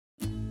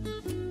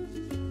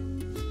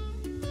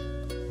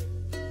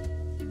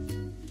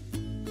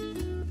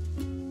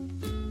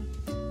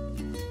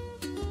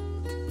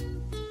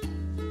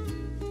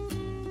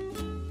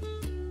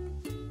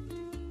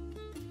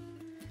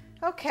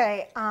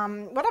Okay,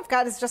 what I've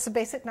got is just a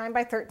basic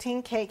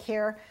 9x13 cake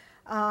here.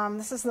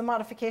 This is the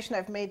modification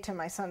I've made to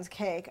my son's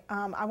cake.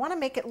 I want to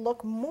make it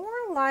look more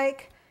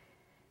like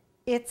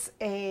it's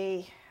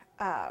a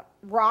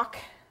rock,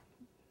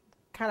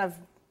 kind of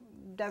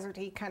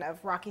deserty, kind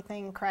of rocky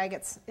thing, crag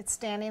it's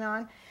standing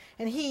on.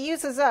 And he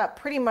uses up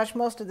pretty much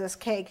most of this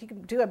cake. You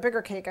can do a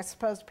bigger cake, I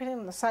suppose, depending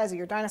on the size of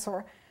your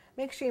dinosaur.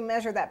 Make sure you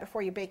measure that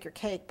before you bake your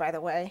cake, by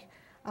the way.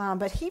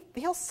 But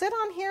he'll sit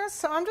on here,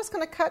 so I'm just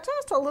going to cut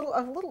just a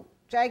little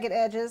jagged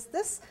edges.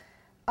 This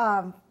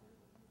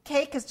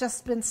cake has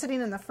just been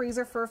sitting in the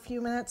freezer for a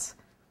few minutes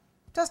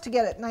just to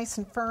get it nice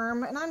and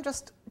firm, and I'm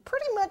just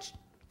pretty much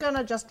going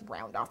to just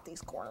round off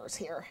these corners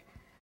here.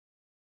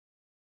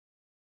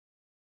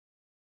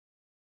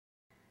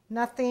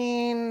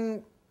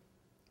 Nothing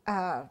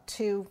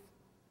too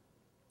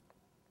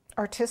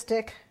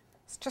artistic.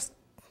 It's just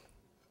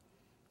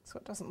so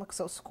it doesn't look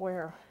so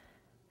square.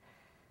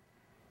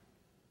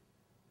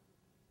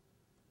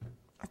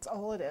 That's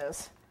all it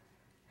is.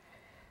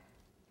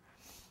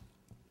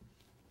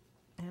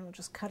 And we'll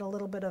just cut a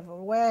little bit of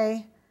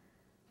away.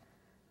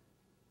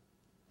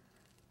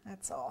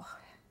 That's all.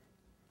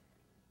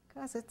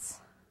 Because it's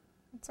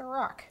a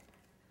rock.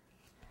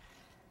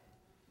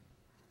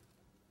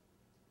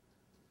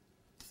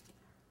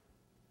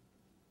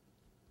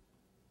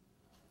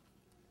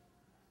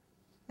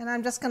 And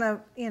I'm just going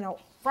to,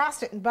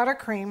 frost it in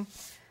buttercream.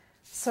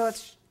 So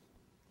it's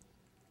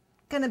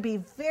going to be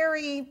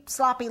very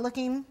sloppy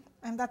looking,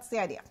 and that's the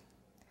idea.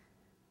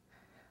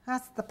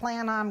 That's the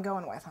plan I'm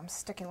going with. I'm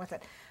sticking with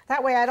it.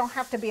 That way I don't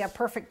have to be a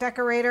perfect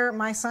decorator.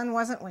 My son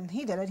wasn't when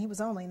he did it. He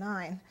was only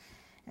 9.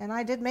 And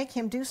I did make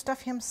him do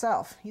stuff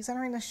himself. He's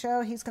entering the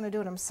show. He's going to do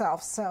it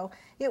himself. So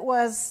it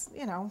was,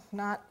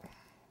 not,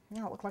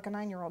 it looked like a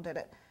 9-year-old did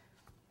it.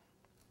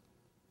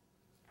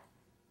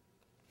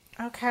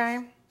 Okay.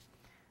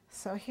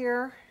 So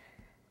here,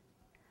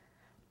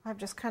 I've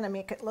just kind of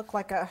make it look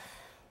like a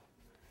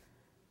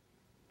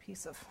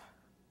piece of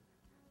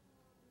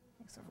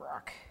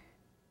rock.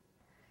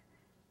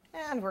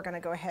 And we're going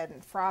to go ahead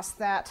and frost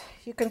that.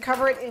 You can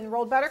cover it in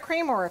rolled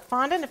buttercream or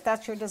fondant if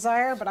that's your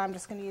desire, but I'm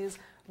just going to use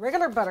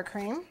regular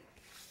buttercream.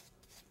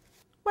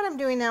 What I'm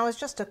doing now is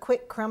just a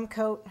quick crumb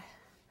coat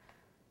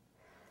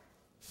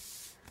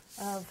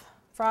of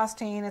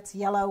frosting. It's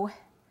yellow.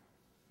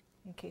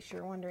 In case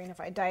you're wondering if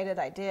I dyed it,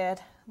 I did.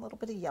 A little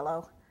bit of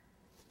yellow.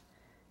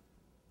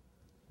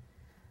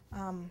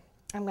 I'm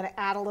going to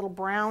add a little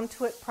brown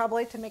to it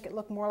probably to make it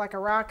look more like a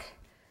rock,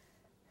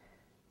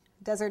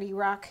 deserty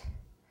rock.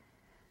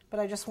 But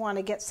I just want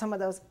to get some of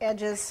those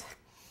edges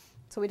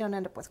so we don't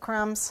end up with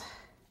crumbs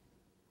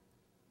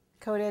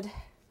coated.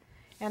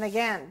 And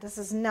again, this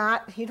is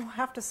not, you don't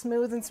have to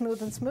smooth and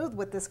smooth and smooth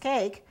with this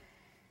cake.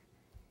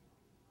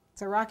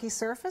 It's a rocky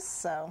surface,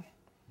 so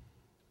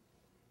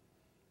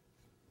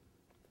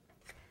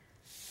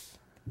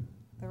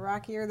the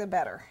rockier the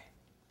better.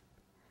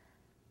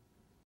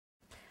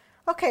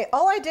 Okay,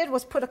 all I did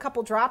was put a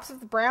couple drops of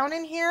the brown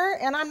in here,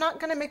 and I'm not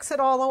going to mix it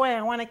all the way.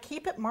 I want to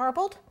keep it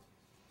marbled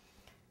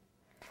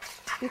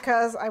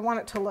because I want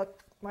it to look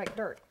like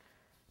dirt.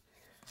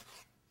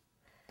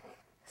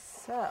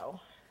 So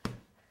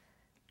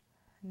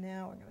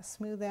now we're going to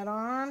smooth that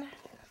on.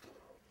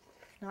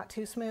 Not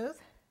too smooth.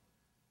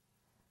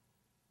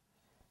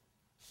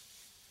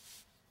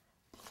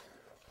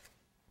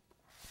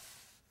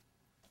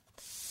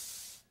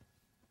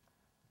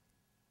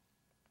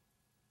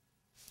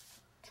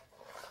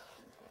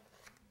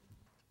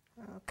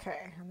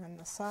 Okay, and then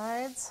the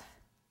sides.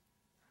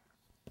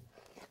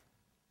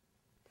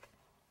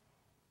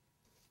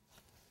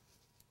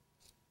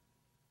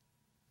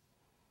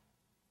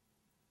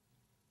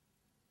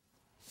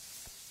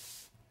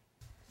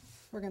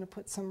 We're going to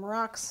put some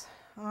rocks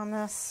on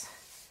this.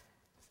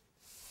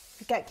 If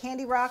you've got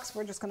candy rocks,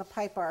 we're just going to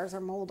pipe ours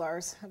or mold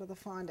ours out of the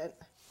fondant.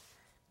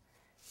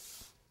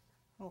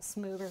 A little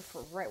smoother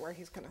for right where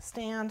he's going to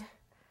stand.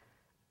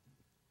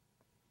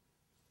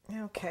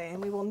 Okay,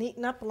 and we will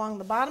neaten up along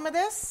the bottom of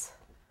this.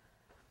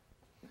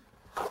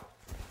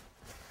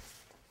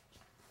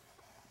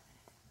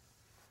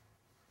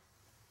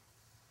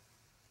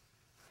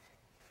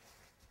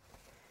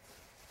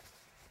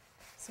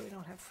 So we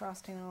don't have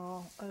frosting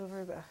all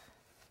over the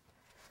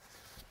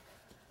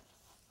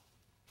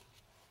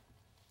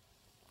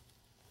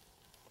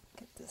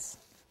get this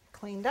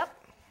cleaned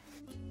up.